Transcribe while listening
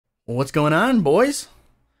What's going on, boys?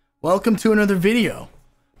 Welcome to another video.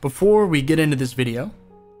 Before we get into this video,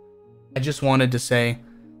 I just wanted to say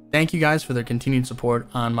thank you guys for their continued support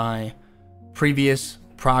on my previous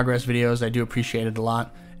progress videos. I do appreciate it a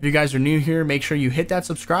lot. If you guys are new here, make sure you hit that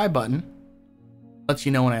subscribe button. Lets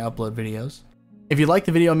you know when I upload videos. If you like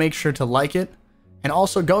the video, make sure to like it, and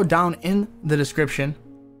also go down in the description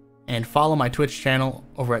and follow my Twitch channel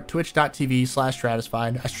over at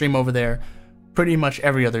twitch.tv/stratified. I stream over there pretty much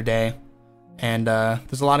every other day, and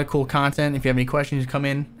there's a lot of cool content. If you have any questions, come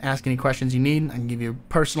in, ask any questions you need. I can give you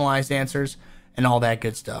personalized answers and all that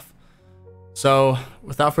good stuff. So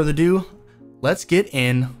without further ado, let's get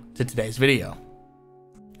into today's video.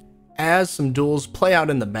 As some duels play out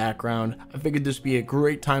in the background, I figured this would be a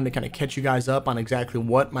great time to kind of catch you guys up on exactly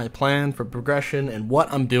what my plan for progression and what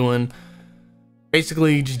I'm doing.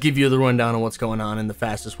 Basically, just give you the rundown on what's going on in the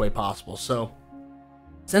fastest way possible. So,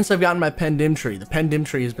 since I've gotten my pen dim tree, the pen dim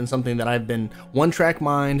tree has been something that I've been one-track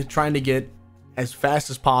mind trying to get as fast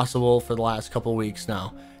as possible for the last couple weeks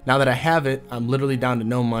now. Now that I have it, I'm literally down to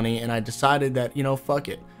no money, and I decided that, you know, fuck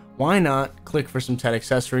it. Why not click for some TET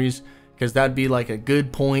accessories? Because that'd be like a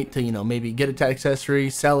good point to, you know, maybe get a TET accessory,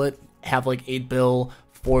 sell it, have like 8 bill,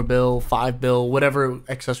 4 bill, 5 bill, whatever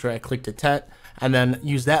accessory I click to TET, and then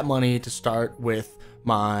use that money to start with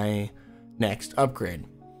my next upgrade.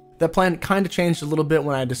 That plan kind of changed a little bit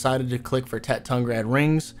when I decided to click for TET Tungrad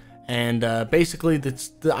rings, and basically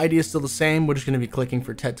the idea is still the same. We're just going to be clicking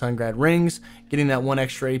for TET Tungrad rings, getting that 1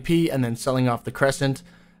 extra AP, and then selling off the crescent,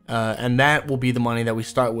 and that will be the money that we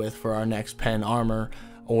start with for our next pen armor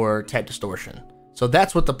or TET distortion. So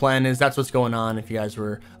that's what the plan is. That's what's going on. If you guys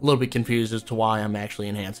were a little bit confused as to why I'm actually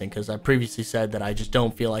enhancing, because I previously said that I just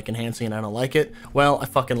don't feel like enhancing and I don't like it. Well, I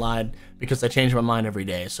fucking lied, because I change my mind every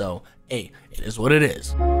day. So, hey, it is what it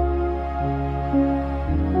is.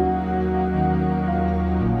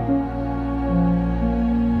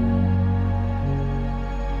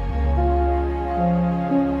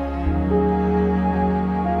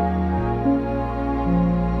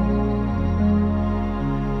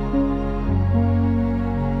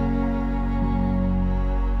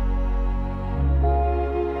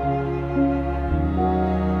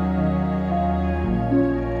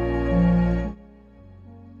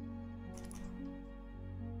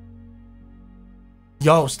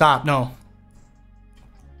 Yo, stop, no.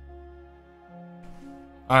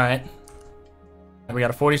 Alright. We got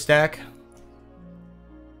a 40 stack.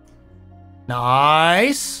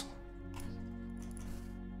 Nice.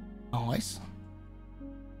 Nice.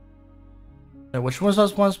 Which one was I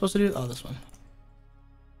supposed to do? Oh, this one.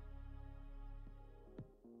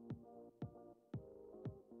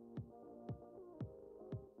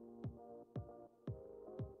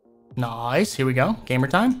 Nice. Here we go. Gamer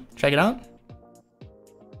time. Check it out.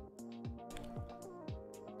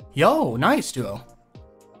 Yo, nice duo.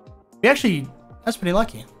 We actually, that's pretty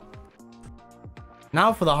lucky.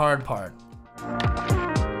 Now for the hard part.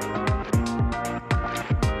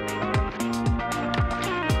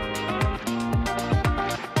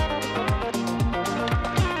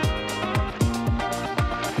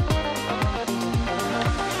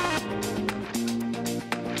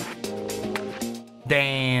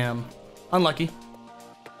 Damn. Unlucky.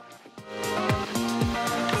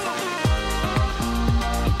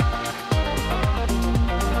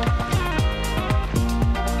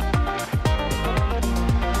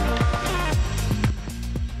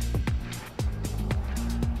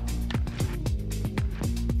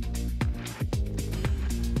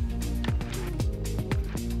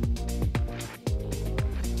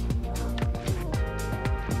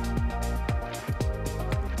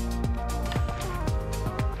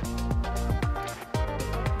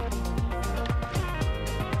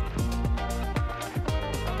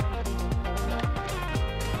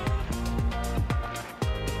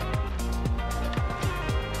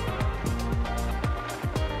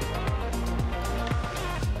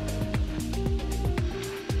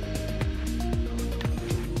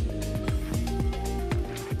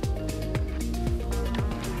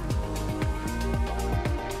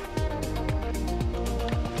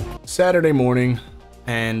 Saturday morning,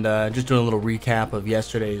 and just doing a little recap of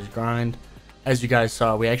yesterday's grind. As you guys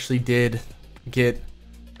saw, we actually did get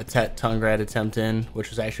a TET Tungrad attempt in, which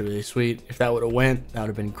was actually really sweet. If that would have went, that would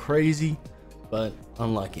have been crazy, but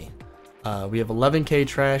unlucky. We have 11k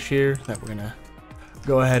trash here that we're gonna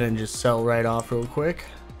go ahead and just sell right off real quick.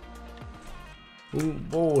 Oh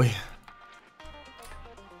boy.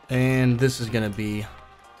 And this is gonna be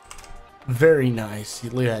very nice.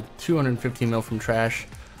 Look at that, 250 mil from trash.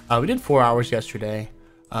 We did 4 hours yesterday,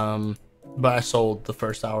 but I sold the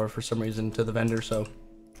first hour for some reason to the vendor, so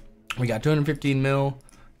we got 215 mil,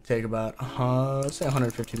 take about let's say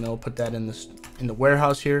 150 mil. Put that in the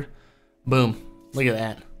warehouse here. Boom. Look at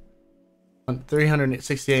that.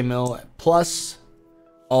 368 mil plus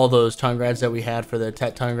all those tongue grads that we had for the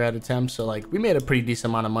TET tongue grad attempts. So like we made a pretty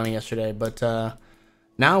decent amount of money yesterday, but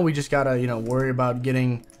now we just gotta, you know, worry about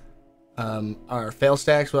getting our fail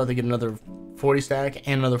stacks. We'll have to get another 40 stack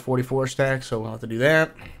and another 44 stack, so we'll have to do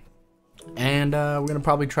that. And we're gonna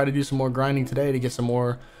probably try to do some more grinding today to get some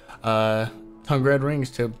more tongue grad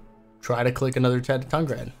rings to try to click another TET tongue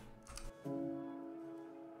grad.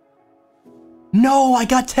 No, I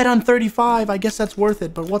got TET on 35. I guess that's worth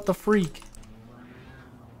it, but what the freak?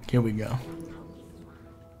 Here we go.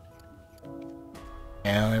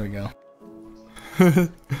 Yeah, there we go.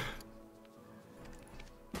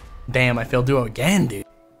 Damn, I failed duo again, dude.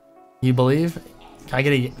 You believe? Can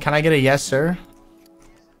I get a yes, sir?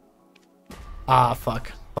 Ah,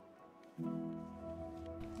 fuck.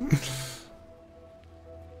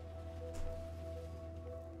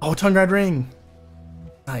 Oh, tongue grad ring.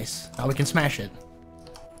 Nice. Now we can smash it.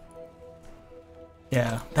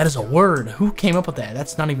 Yeah, that is a word. Who came up with that?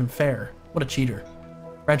 That's not even fair. What a cheater.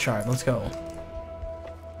 Red shard, let's go.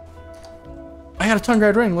 I got a tongue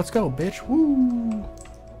grad ring. Let's go, bitch. Woo.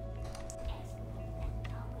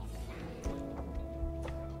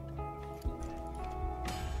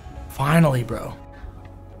 Finally, bro.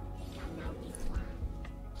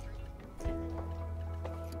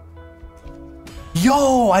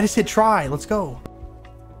 Yo, I just hit try. Let's go.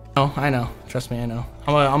 Oh, I know. Trust me, I know.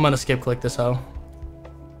 I'm gonna skip click this hoe.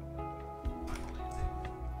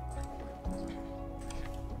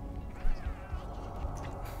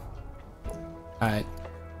 All right.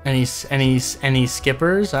 Any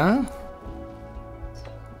skippers, huh?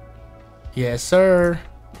 Yes, sir.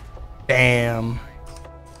 Damn.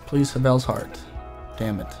 Please, Havel's heart.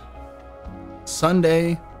 Damn it.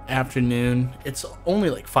 Sunday afternoon. It's only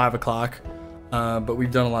like 5 o'clock. But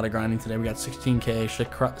we've done a lot of grinding today. We got 16k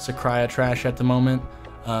Sakraya trash at the moment.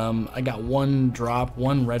 I got one drop,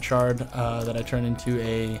 one red shard that I turned into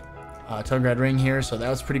a tongue grad ring here, so that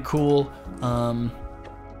was pretty cool.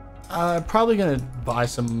 Probably gonna buy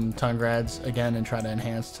some tongue grads again and try to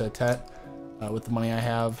enhance to TET with the money I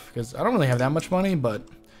have, because I don't really have that much money, but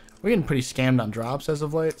we're getting pretty scammed on drops as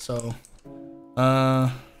of late. So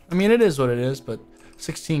I mean, it is what it is, but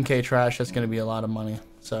 16k trash, that's gonna be a lot of money.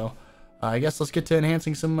 So I guess let's get to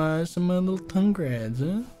enhancing some little tongue grads,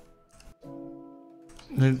 huh?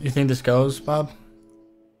 You think this goes, Bob?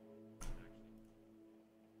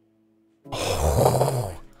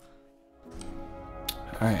 Oh.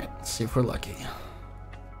 All right, let's see if we're lucky.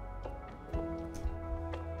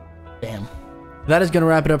 Damn. That is gonna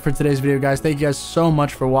wrap it up for today's video, guys. Thank you guys so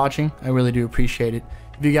much for watching. I really do appreciate it.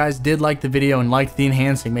 If you guys did like the video and liked the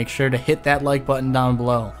enhancing, make sure to hit that like button down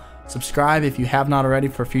below. Subscribe if you have not already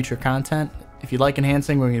for future content. If you like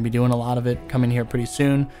enhancing, we're going to be doing a lot of it coming here pretty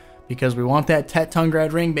soon, because we want that TET tongue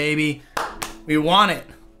grad ring, baby. We want it.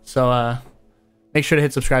 So make sure to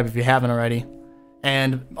hit subscribe if you haven't already.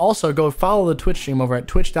 And also go follow the Twitch stream over at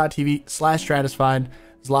twitch.tv/stratified.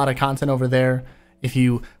 There's a lot of content over there. If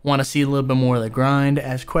you want to see a little bit more of the grind,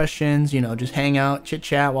 ask questions, you know, just hang out, chit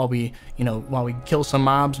chat while we kill some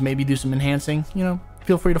mobs, maybe do some enhancing, you know,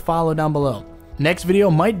 feel free to follow down below. Next video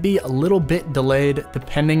might be a little bit delayed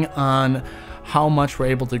depending on how much we're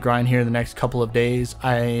able to grind here in the next couple of days.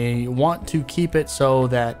 I want to keep it so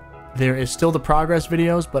that there is still the progress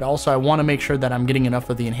videos, but also I want to make sure that I'm getting enough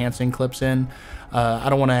of the enhancing clips in. I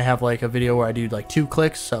don't want to have like a video where I do like 2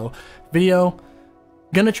 clicks. So video,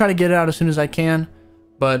 gonna try to get it out as soon as I can,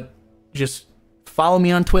 but just follow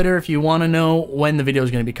me on Twitter if you want to know when the video is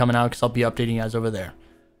going to be coming out, because I'll be updating you guys over there.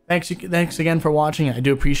 Thanks again for watching. I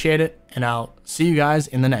do appreciate it, and I'll see you guys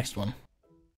in the next one.